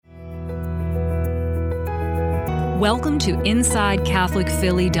Welcome to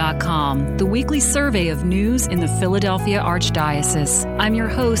InsideCatholicPhilly.com, the weekly survey of news in the Philadelphia Archdiocese. I'm your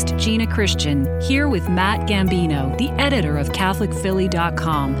host, Gina Christian, here with Matt Gambino, the editor of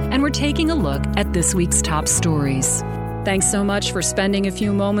CatholicPhilly.com, and we're taking a look at this week's top stories. Thanks so much for spending a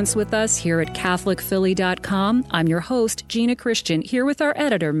few moments with us here at CatholicPhilly.com. I'm your host, Gina Christian, here with our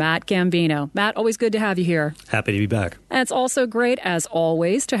editor, Matt Gambino. Matt, always good to have you here. Happy to be back. And it's also great, as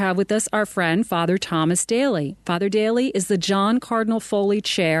always, to have with us our friend, Father Thomas Daly. Father Daly is the John Cardinal Foley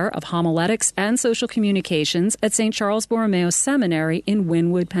Chair of Homiletics and Social Communications at St. Charles Borromeo Seminary in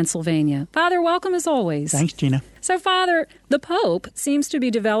Wynwood, Pennsylvania. Father, welcome as always. Thanks, Gina. So, Father, the Pope seems to be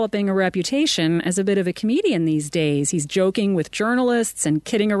developing a reputation as a bit of a comedian these days. He's joking with journalists and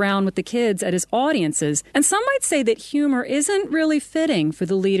kidding around with the kids at his audiences. And some might say that humor isn't really fitting for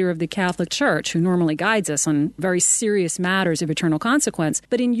the leader of the Catholic Church, who normally guides us on very serious matters of eternal consequence.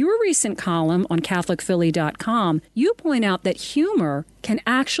 But in your recent column on CatholicPhilly.com, you point out that humor can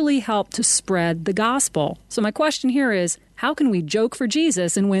actually help to spread the gospel. So my question here is, how can we joke for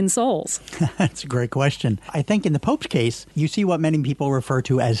Jesus and win souls? That's a great question. I think in the Pope's case, you see what many people refer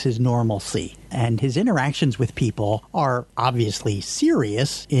to as his normalcy. And his interactions with people are obviously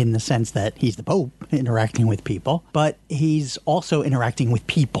serious in the sense that he's the Pope interacting with people, but he's also interacting with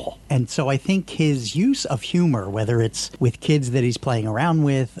people. And so I think his use of humor, whether it's with kids that he's playing around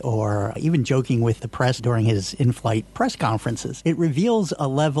with or even joking with the press during his in-flight press conferences, it reveals a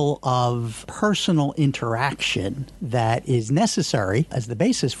level of personal interaction that is necessary as the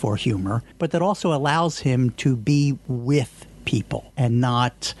basis for humor, but that also allows him to be with people and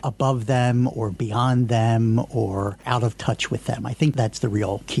not above them or beyond them or out of touch with them. I think that's the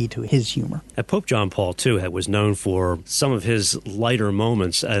real key to his humor. Pope John Paul II was known for some of his lighter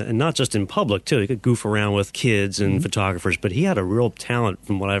moments, and not just in public, too. He could goof around with kids and photographers, but he had a real talent,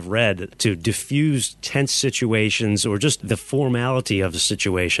 from what I've read, to diffuse tense situations or just the formality of the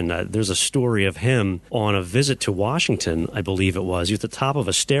situation. There's a story of him on a visit to Washington, I believe it was. He was at the top of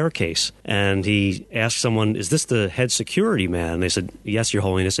a staircase, and he asked someone, "Is this the head security man?" And they said, "Yes, Your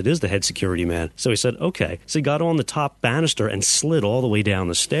Holiness, it is the head security man." So he said, "Okay." So he got on the top banister and slid all the way down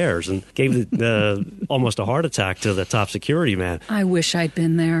the stairs and gave almost a heart attack to the top security man. I wish I'd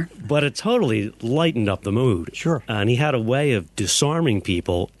been there. But it totally lightened up the mood. Sure. And he had a way of disarming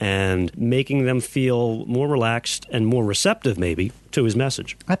people and making them feel more relaxed and more receptive, maybe, to his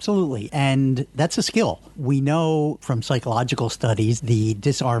message. Absolutely. And that's a skill. We know from psychological studies the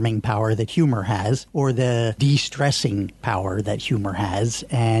disarming power that humor has, or the de-stressing power that humor has.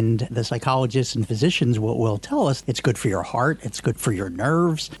 And the psychologists and physicians will tell us it's good for your heart, it's good for your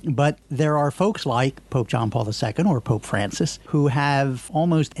nerves. But there are folks like Pope John Paul II or Pope Francis who have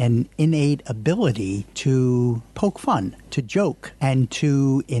almost an innate ability to poke fun, to joke, and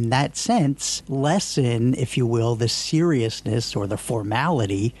to, in that sense, lessen, if you will, the seriousness or the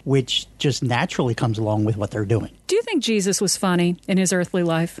formality, which just naturally comes along with what they're doing. Do you think Jesus was funny in his earthly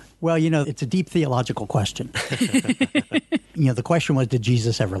life? Well, it's a deep theological question. The question was, did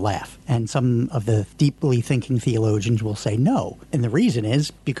Jesus ever laugh? And some of the deeply thinking theologians will say no. And the reason is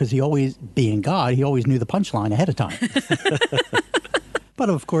because he always, being God, he always knew the punchline ahead of time. But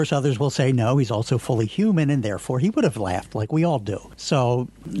of course, others will say, no, he's also fully human, and therefore he would have laughed like we all do. So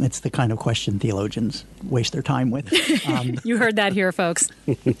it's the kind of question theologians waste their time with. You heard that here, folks.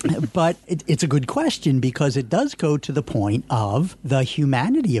 But it's a good question because it does go to the point of the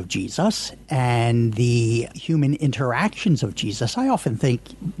humanity of Jesus and the human interactions of Jesus. I often think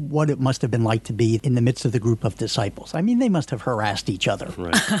what it must have been like to be in the midst of the group of disciples. I mean, they must have harassed each other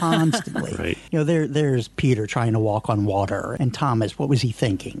constantly. Right. There's Peter trying to walk on water, and Thomas, what was he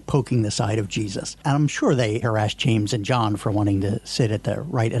thinking? Poking the side of Jesus. And I'm sure they harassed James and John for wanting to sit at the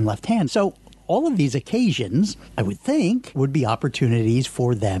right and left hand. So all of these occasions, I would think, would be opportunities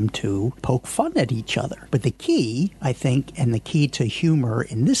for them to poke fun at each other. But the key, I think, and the key to humor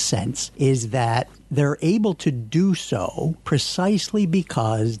in this sense is that they're able to do so precisely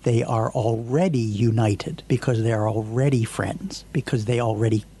because they are already united, because they're already friends, because they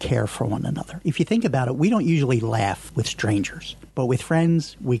already care for one another. If you think about it, we don't usually laugh with strangers, but with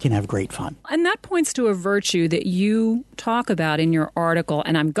friends, we can have great fun. And that points to a virtue that you talk about in your article,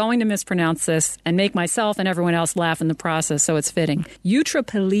 and I'm going to mispronounce this and make myself and everyone else laugh in the process, so it's fitting.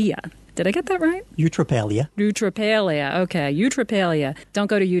 Eutrapelia. Did I get that right? Eutrapelia. Eutrapelia. Okay, eutrapelia. Don't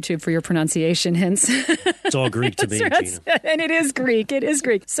go to YouTube for your pronunciation hints. It's all Greek to me, Gina. And it is Greek. It is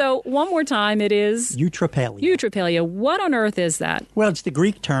Greek. So one more time, it is... Eutrapelia. Eutrapelia. What on earth is that? Well, it's the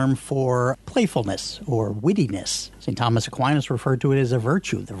Greek term for playfulness or wittiness. St. Thomas Aquinas referred to it as a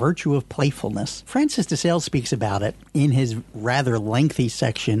virtue, the virtue of playfulness. Francis de Sales speaks about it in his rather lengthy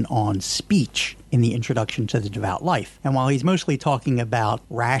section on speech in the Introduction to the Devout Life. And while he's mostly talking about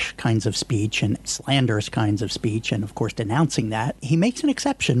rash kinds of speech and slanderous kinds of speech, and of course denouncing that, he makes an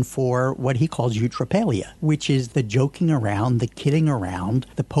exception for what he calls eutrapelia, which is the joking around, the kidding around,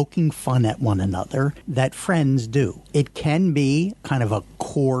 the poking fun at one another that friends do. It can be kind of a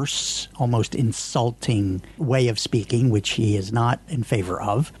coarse, almost insulting way of speaking, which he is not in favor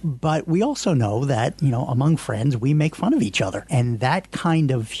of. But we also know that, among friends, we make fun of each other. And that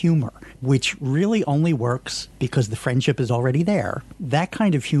kind of humor, which really only works because the friendship is already there. That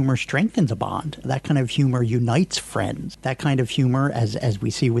kind of humor strengthens a bond. That kind of humor unites friends. That kind of humor, as we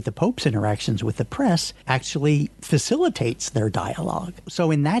see with the Pope's interactions with the press, actually facilitates their dialogue.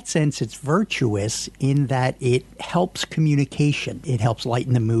 So in that sense, it's virtuous in that it helps communication. It helps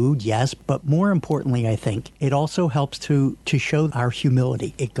lighten the mood, yes, but more importantly, I think, it also helps to show our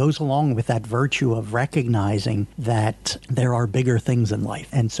humility. It goes along with that virtue of recognizing that there are bigger things in life,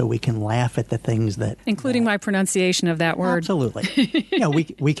 and so we can laugh at the things that... Including my pronunciation of that word. Absolutely.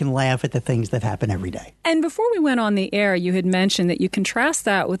 We can laugh at the things that happen every day. And before we went on the air, you had mentioned that you contrast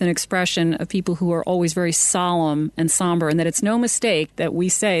that with an expression of people who are always very solemn and somber, and that it's no mistake that we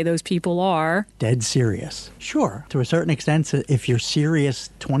say those people are... dead serious. Sure. To a certain extent, if you're serious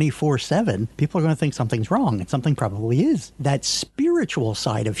 24/7, people are going to think something's wrong, and something probably is. That spiritual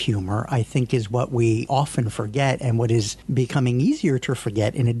side of humor, I think, is what we often forget, and what is becoming easier to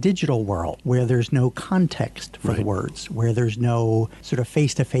forget in a digital world where there's no context for the words, where there's no sort of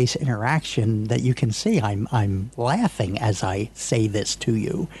face-to-face interaction that you can see I'm laughing as I say this to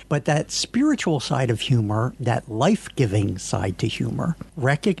you. But that spiritual side of humor, that life-giving side to humor,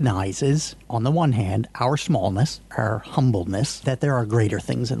 recognizes, on the one hand, our smallness, our humbleness, that there are greater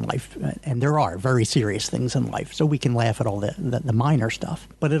things in life, and there are very serious things in life, so we can laugh at all the minor stuff.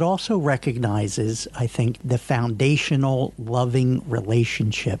 But it also recognizes, I think, the foundational, loving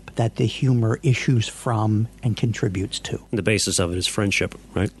relationship that the humor issues from and contributes to. The basis of it is friendship,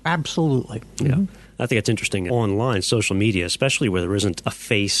 right? Absolutely. Yeah. Mm-hmm. I think it's interesting. Online, social media, especially where there isn't a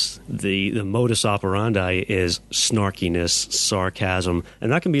face, the modus operandi is snarkiness, sarcasm,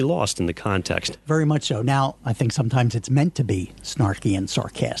 and that can be lost in the context. Very much so. Now, I think sometimes it's meant to be snarky and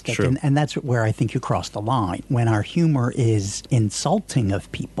sarcastic, and that's where I think you cross the line. When our humor is insulting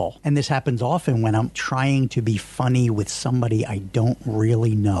of people, and this happens often when I'm trying to be funny with somebody I don't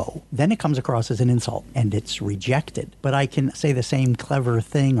really know, then it comes across as an insult, and it's rejected. But I can say the same clever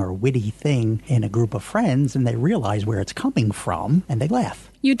thing or witty thing in a group of friends, and they realize where it's coming from, and they laugh.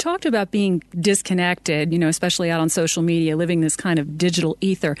 You talked about being disconnected, especially out on social media, living this kind of digital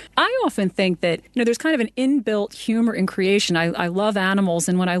ether. I often think that, there's kind of an inbuilt humor in creation. I love animals,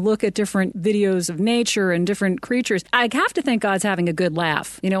 and when I look at different videos of nature and different creatures, I have to think God's having a good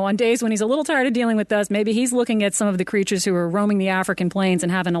laugh. On days when he's a little tired of dealing with us, maybe he's looking at some of the creatures who are roaming the African plains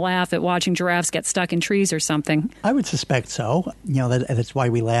and having a laugh at watching giraffes get stuck in trees or something. I would suspect so. That's why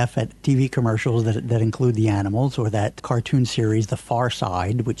we laugh at TV commercials that include the animals, or that cartoon series, The Far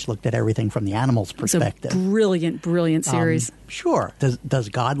Side, which looked at everything from the animal's perspective. It's a brilliant series. Sure. Does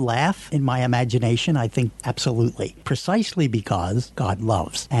God laugh in my imagination? I think absolutely. Precisely because God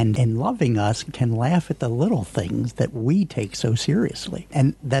loves. And in loving us, can laugh at the little things that we take so seriously.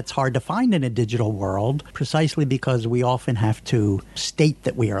 And that's hard to find in a digital world, precisely because we often have to state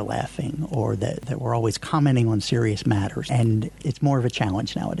that we are laughing, or that we're always commenting on serious matters. And it's more of a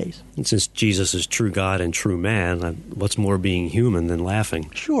challenge nowadays. And since Jesus is true God and true man, what's more being human than laughing?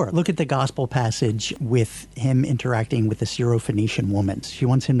 Sure. Look at the gospel passage with him interacting with the Syrophoenician woman. She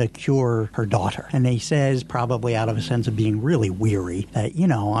wants him to cure her daughter. And he says, probably out of a sense of being really weary, that,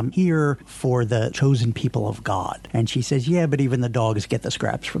 I'm here for the chosen people of God. And she says, yeah, but even the dogs get the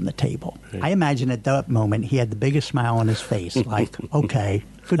scraps from the table. Right. I imagine at that moment he had the biggest smile on his face, like, okay,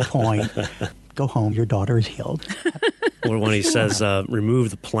 good point. Go home, your daughter is healed. Or when he says,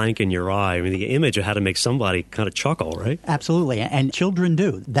 remove the plank in your eye. I mean, the image of how to make somebody kind of chuckle, right? Absolutely. And children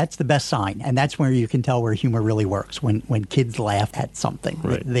do. That's the best sign. And that's where you can tell where humor really works, when kids laugh at something.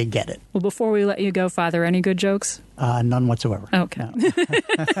 Right. They get it. Well, before we let you go, Father, any good jokes? None whatsoever. Okay. No.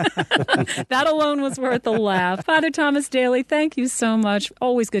 That alone was worth a laugh. Father Thomas Dailey, thank you so much.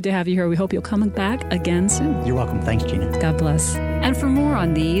 Always good to have you here. We hope you'll come back again soon. You're welcome. Thanks, Gina. God bless. And for more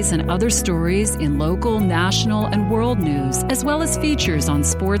on these and other stories in local, national, and world news, as well as features on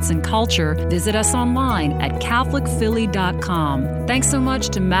sports and culture, visit us online at CatholicPhilly.com. Thanks so much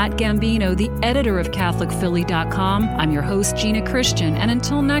to Matt Gambino, the editor of CatholicPhilly.com. I'm your host, Gina Christian, and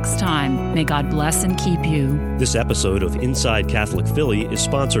until next time, may God bless and keep you. This episode of Inside Catholic Philly is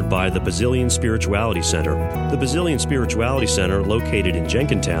sponsored by the Basilian Spirituality Center. The Basilian Spirituality Center, located in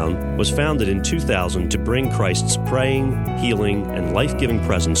Jenkintown, was founded in 2000 to bring Christ's praying, healing, and life-giving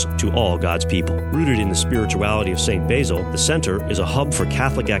presence to all God's people. Rooted in the spirituality of St. Basil, the center is a hub for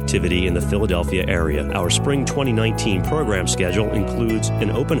Catholic activity in the Philadelphia area. Our spring 2019 program schedule includes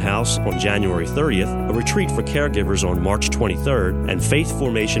an open house on January 30th, a retreat for caregivers on March 23rd, and faith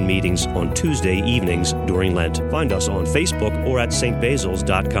formation meetings on Tuesday evenings during Lent. Find us on Facebook or at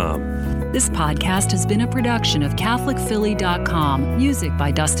stbasils.com. This podcast has been a production of CatholicPhilly.com. Music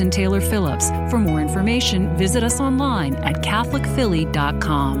by Dustin Taylor Phillips. For more information, visit us online at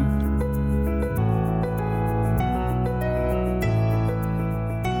CatholicPhilly.com.